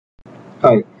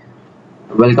Hi,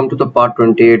 welcome to the part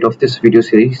 28 of this video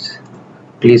series.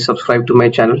 Please subscribe to my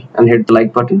channel and hit the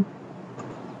like button.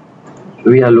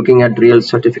 We are looking at real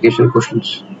certification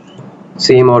questions.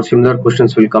 Same or similar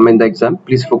questions will come in the exam.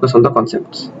 Please focus on the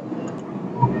concepts.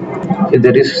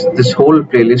 There is this whole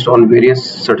playlist on various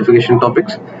certification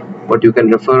topics, but you can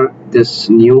refer this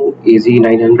new AZ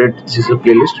 900. This is a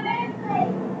playlist.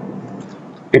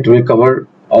 It will cover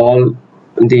all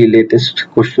the latest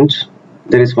questions.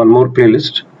 There is one more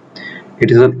playlist.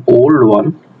 It is an old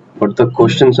one, but the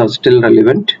questions are still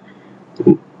relevant.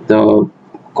 The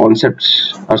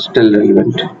concepts are still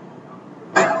relevant.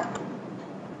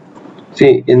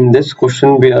 See, in this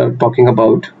question we are talking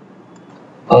about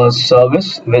a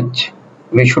service which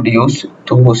we should use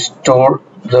to store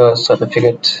the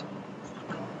certificates.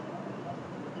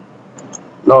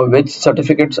 Now, which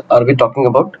certificates are we talking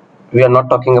about? We are not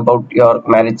talking about your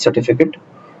marriage certificate.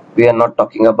 We are not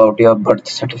talking about your birth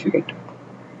certificate.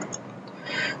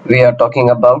 We are talking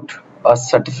about a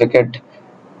certificate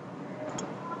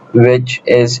which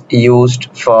is used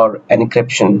for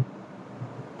encryption.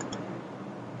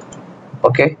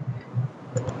 Okay,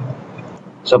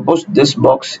 suppose this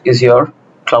box is your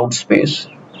cloud space.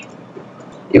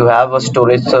 You have a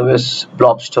storage service,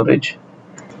 blob storage,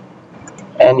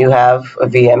 and you have a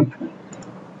VM.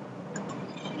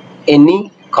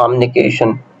 Any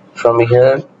communication from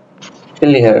here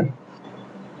till here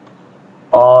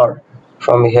or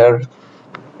from here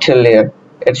till here,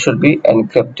 it should be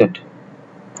encrypted.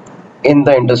 In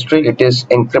the industry, it is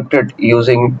encrypted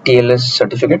using TLS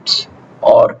certificates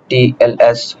or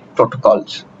TLS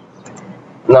protocols.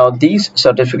 Now these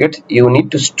certificates you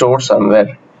need to store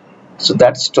somewhere, so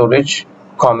that storage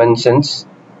common sense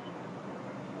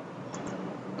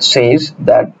says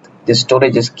that the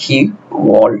storage is key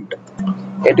vault.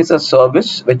 It is a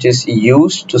service which is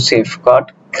used to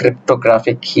safeguard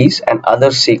cryptographic keys and other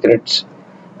secrets.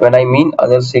 When I mean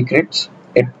other secrets,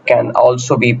 it can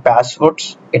also be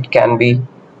passwords, it can be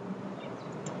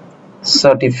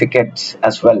certificates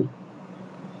as well.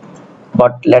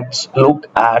 But let's look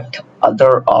at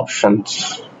other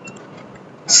options.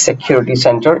 Security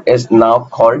Center is now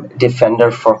called Defender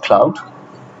for Cloud.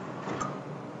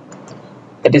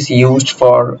 It is used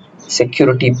for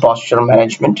security posture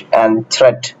management and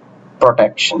threat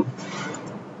protection.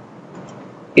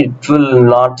 It will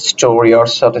not store your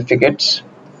certificates.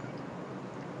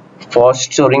 For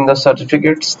storing the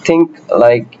certificates, think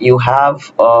like you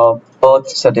have a birth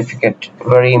certificate,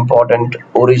 very important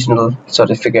original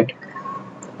certificate.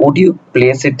 Would you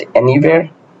place it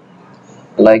anywhere?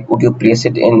 Like, would you place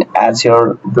it in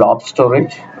Azure blob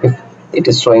storage if it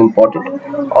is so important,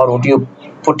 or would you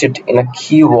put it in a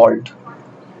key vault?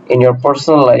 In your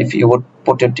personal life, you would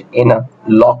put it in a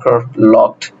locker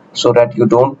locked so that you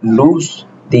don't lose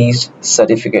these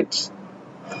certificates.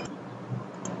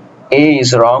 A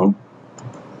is wrong.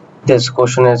 This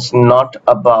question is not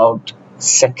about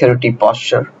security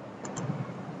posture.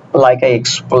 Like I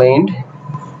explained,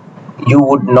 you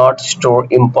would not store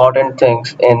important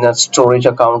things in a storage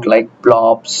account like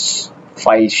blobs,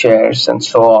 file shares, and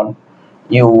so on.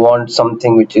 You want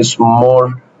something which is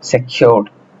more secured,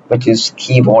 which is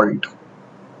key vault.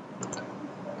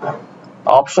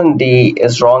 Option D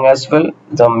is wrong as well.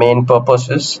 The main purpose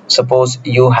is, suppose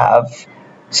you have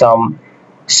some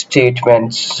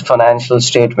statements, financial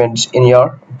statements in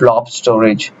your blob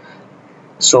storage.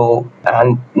 So,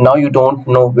 and now you don't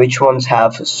know which ones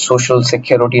have social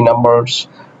security numbers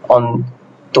on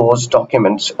those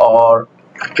documents or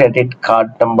credit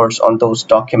card numbers on those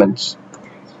documents.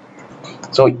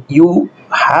 So you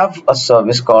have a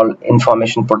service called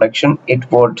information protection.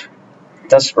 It would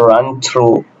just run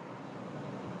through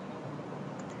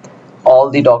all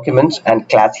the documents and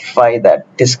classify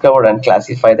that, discover and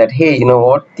classify that, hey, you know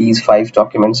what, these 5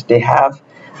 documents, they have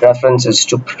references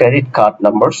to credit card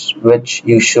numbers, which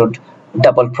you should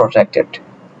double protect it.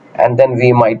 And then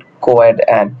we might go ahead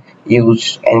and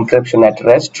use encryption at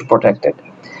rest to protect it.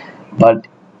 But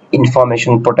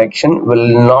information protection will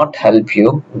not help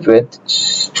you with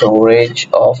storage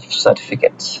of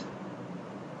certificates.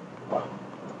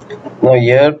 Now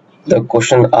here the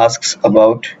question asks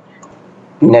about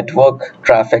network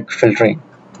traffic filtering.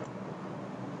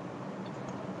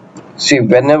 See,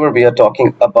 whenever we are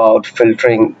talking about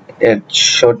filtering, it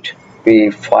should be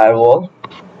firewall.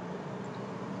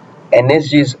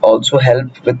 NSGs also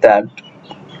help with that,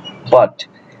 but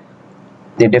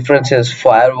the difference is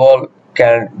firewall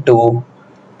can do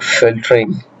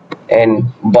filtering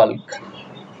in bulk.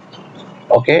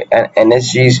 Okay, and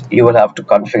NSGs you will have to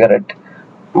configure it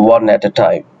one at a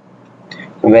time.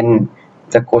 When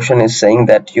the question is saying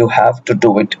that you have to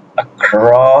do it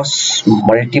across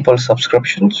multiple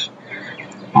subscriptions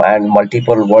and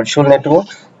multiple virtual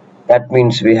networks, that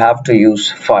means we have to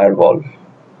use firewall.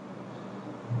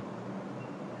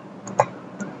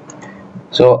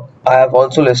 So I have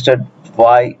also listed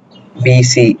why B,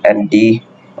 C and D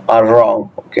are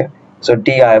wrong. Okay, so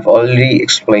D I have already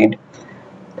explained.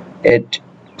 It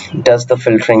does the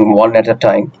filtering one at a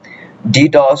time.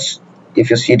 DDoS, if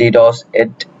you see DDoS,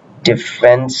 it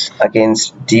defends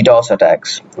against DDoS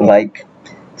attacks like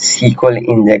SQL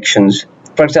injections.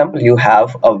 For example, you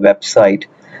have a website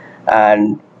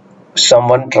and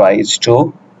someone tries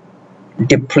to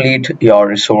deplete your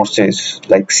resources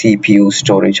like CPU,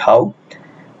 storage. How?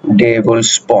 They will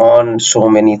spawn so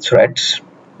many threads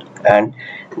and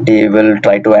they will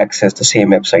try to access the same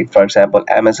website. For example,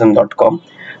 Amazon.com,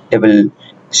 they will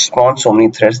spawn so many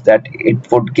threads that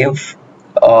it would give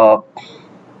a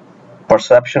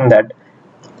perception that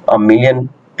a million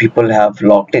people have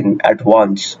logged in at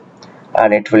once,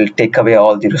 and it will take away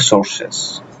all the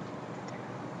resources.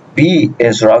 B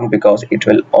is wrong because it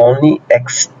will only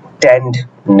extend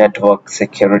network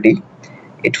security.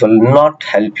 It will not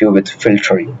help you with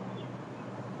filtering.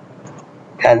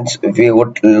 Hence, we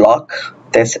would lock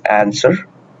this answer.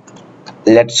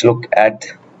 Let's look at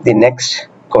the next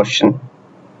question.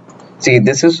 See,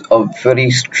 this is a very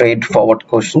straightforward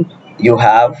question. You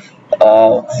have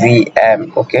a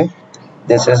VM, okay?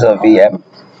 This is a VM,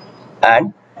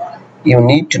 and you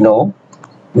need to know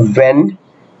when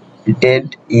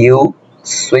did you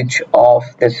switch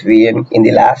off this VM in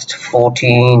the last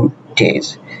 14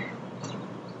 days.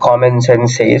 Common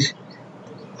sense says,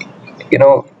 you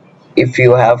know, if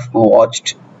you have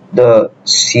watched the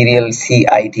serial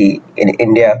CID in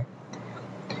India,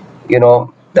 you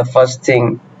know, the first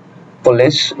thing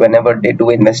police, whenever they do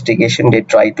investigation, they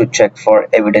try to check for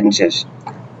evidences.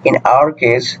 In our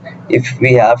case, if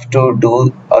we have to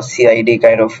do a CID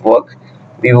kind of work,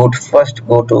 we would first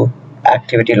go to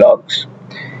activity logs,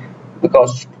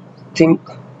 because think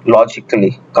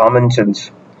logically, common sense,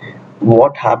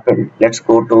 what happened. Let's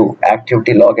go to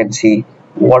activity log and see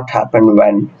what happened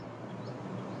when.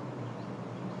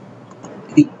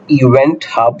 The event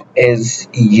hub is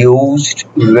used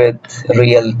with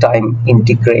real-time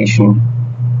integration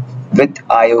with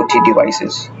IoT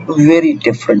devices. Very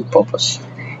different purpose.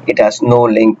 It has no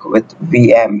link with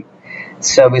VM.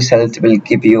 Service health will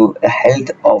give you a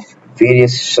health of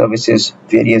various services,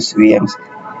 various VMs,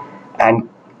 and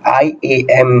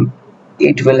IAM,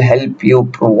 it will help you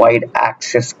provide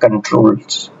access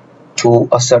controls to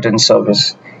a certain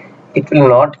service. It will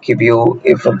not give you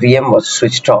if a VM was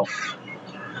switched off.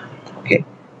 Okay,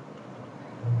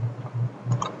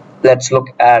 let's look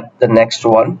at the next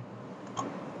one.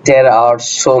 There are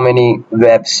so many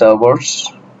web servers,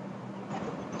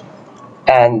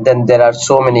 and then there are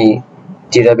so many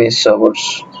database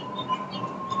servers.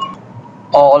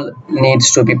 All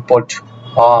needs to be put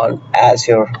on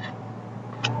Azure.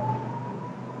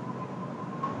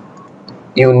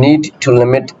 You need to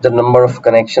limit the number of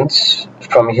connections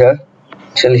from here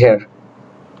till here.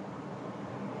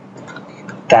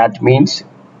 That means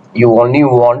you only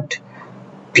want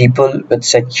people with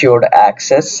secured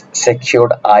access,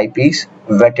 secured IPs,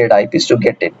 vetted IPs to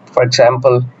get it. For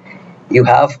example, you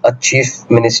have a chief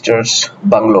minister's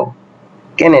bungalow.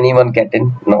 Can anyone get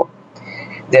in? No.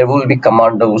 There will be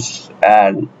commandos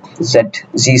and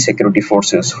Z security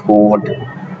forces who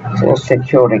would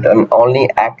secure it and only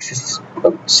access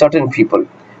certain people.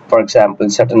 For example,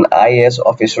 certain IAS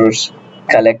officers,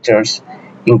 collectors,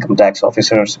 income tax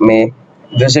officers may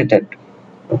visit it.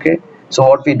 Okay, so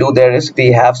what we do there is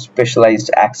we have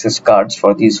specialized access cards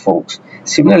for these folks.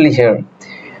 Similarly here,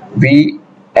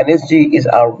 NSG is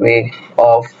our way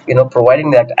of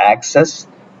providing that access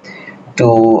to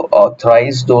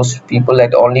authorize those people,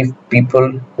 that only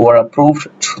people who are approved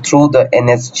through the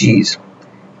NSGs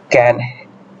can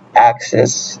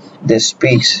access this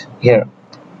space here.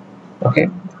 Okay,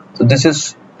 so this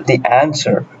is the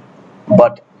answer,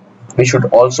 but we should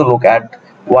also look at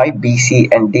why B, C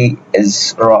and D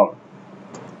is wrong.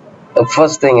 The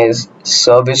first thing is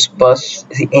service bus.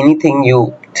 See, anything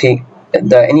you think,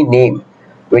 any name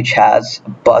which has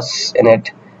bus in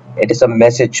it, it is a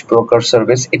message broker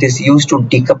service. It is used to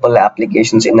decouple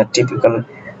applications in a typical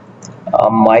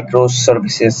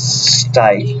microservices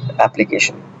style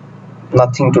application.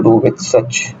 Nothing to do with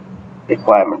such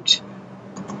requirements.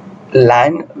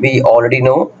 LAN, we already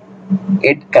know,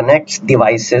 it connects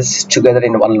devices together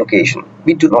in one location.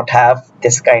 We do not have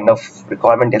this kind of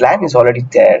requirement. The LAN is already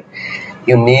there.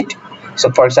 You need So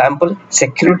for example,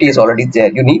 security is already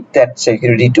there. You need that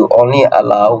security to only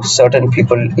allow certain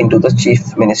people into the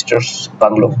chief minister's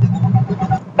bungalow.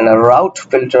 And a route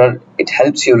filter, it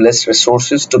helps you list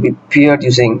resources to be peered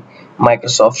using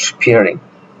Microsoft peering.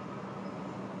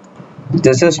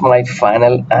 This is my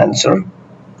final answer.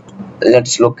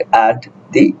 Let's look at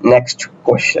the next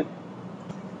question.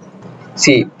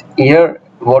 See here,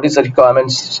 what is the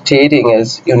requirement stating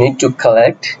is you need to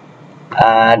collect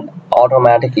and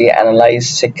automatically analyze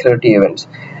security events.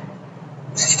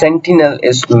 Sentinel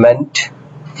is meant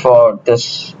for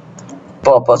this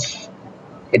purpose.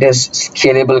 It is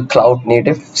scalable cloud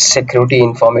native security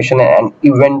information and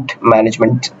event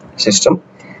management system.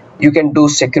 You can do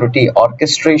security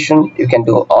orchestration, you can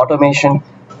do automation,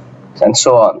 and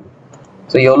so on.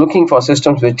 So you're looking for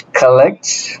systems which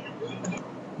collects,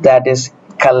 that is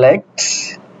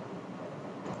collects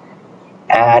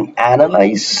and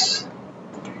analyze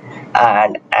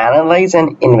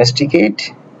and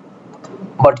investigate.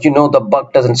 But you know, the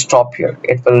bug doesn't stop here.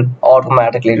 It will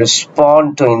automatically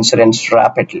respond to incidents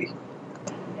rapidly.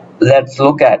 Let's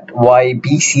look at why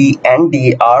B, C, and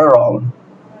D are wrong.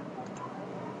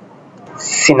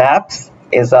 Synapse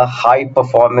is a high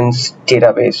performance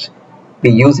database.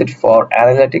 We use it for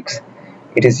analytics.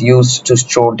 It is used to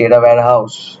store data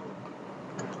warehouse.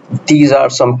 These are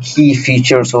some key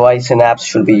features why Synapse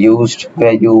should be used,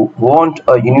 where you want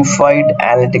a unified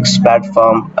analytics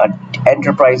platform, an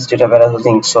enterprise data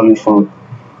warehousing solution.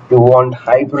 You want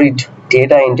hybrid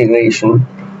data integration,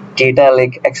 data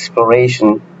lake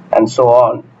exploration, and so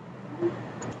on.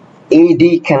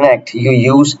 AD Connect you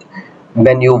use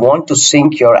when you want to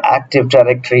sync your Active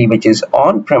Directory, which is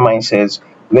on premises,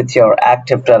 with your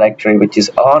Active Directory, which is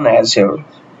on Azure.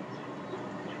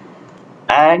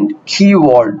 And Key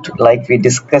Vault, like we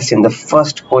discussed in the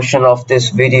first question of this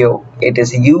video, it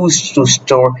is used to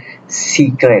store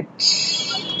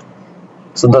secrets.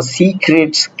 So the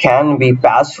secrets can be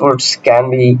passwords,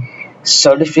 can be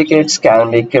certificates,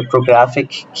 can be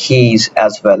cryptographic keys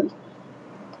as well.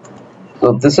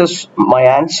 So this is my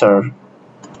answer.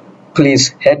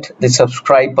 Please hit the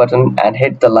subscribe button and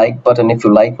hit the like button if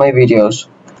you like my videos.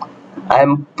 I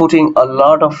am putting a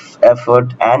lot of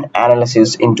effort and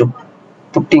analysis into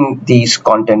putting these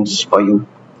contents for you.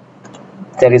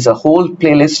 There is a whole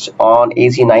playlist on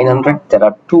AZ900. There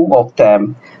are two of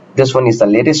them. This one is the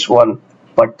latest one,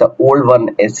 but the old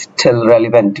one is still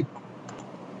relevant.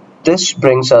 This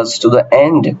brings us to the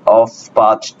end of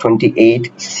part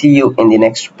 28. See you in the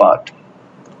next part.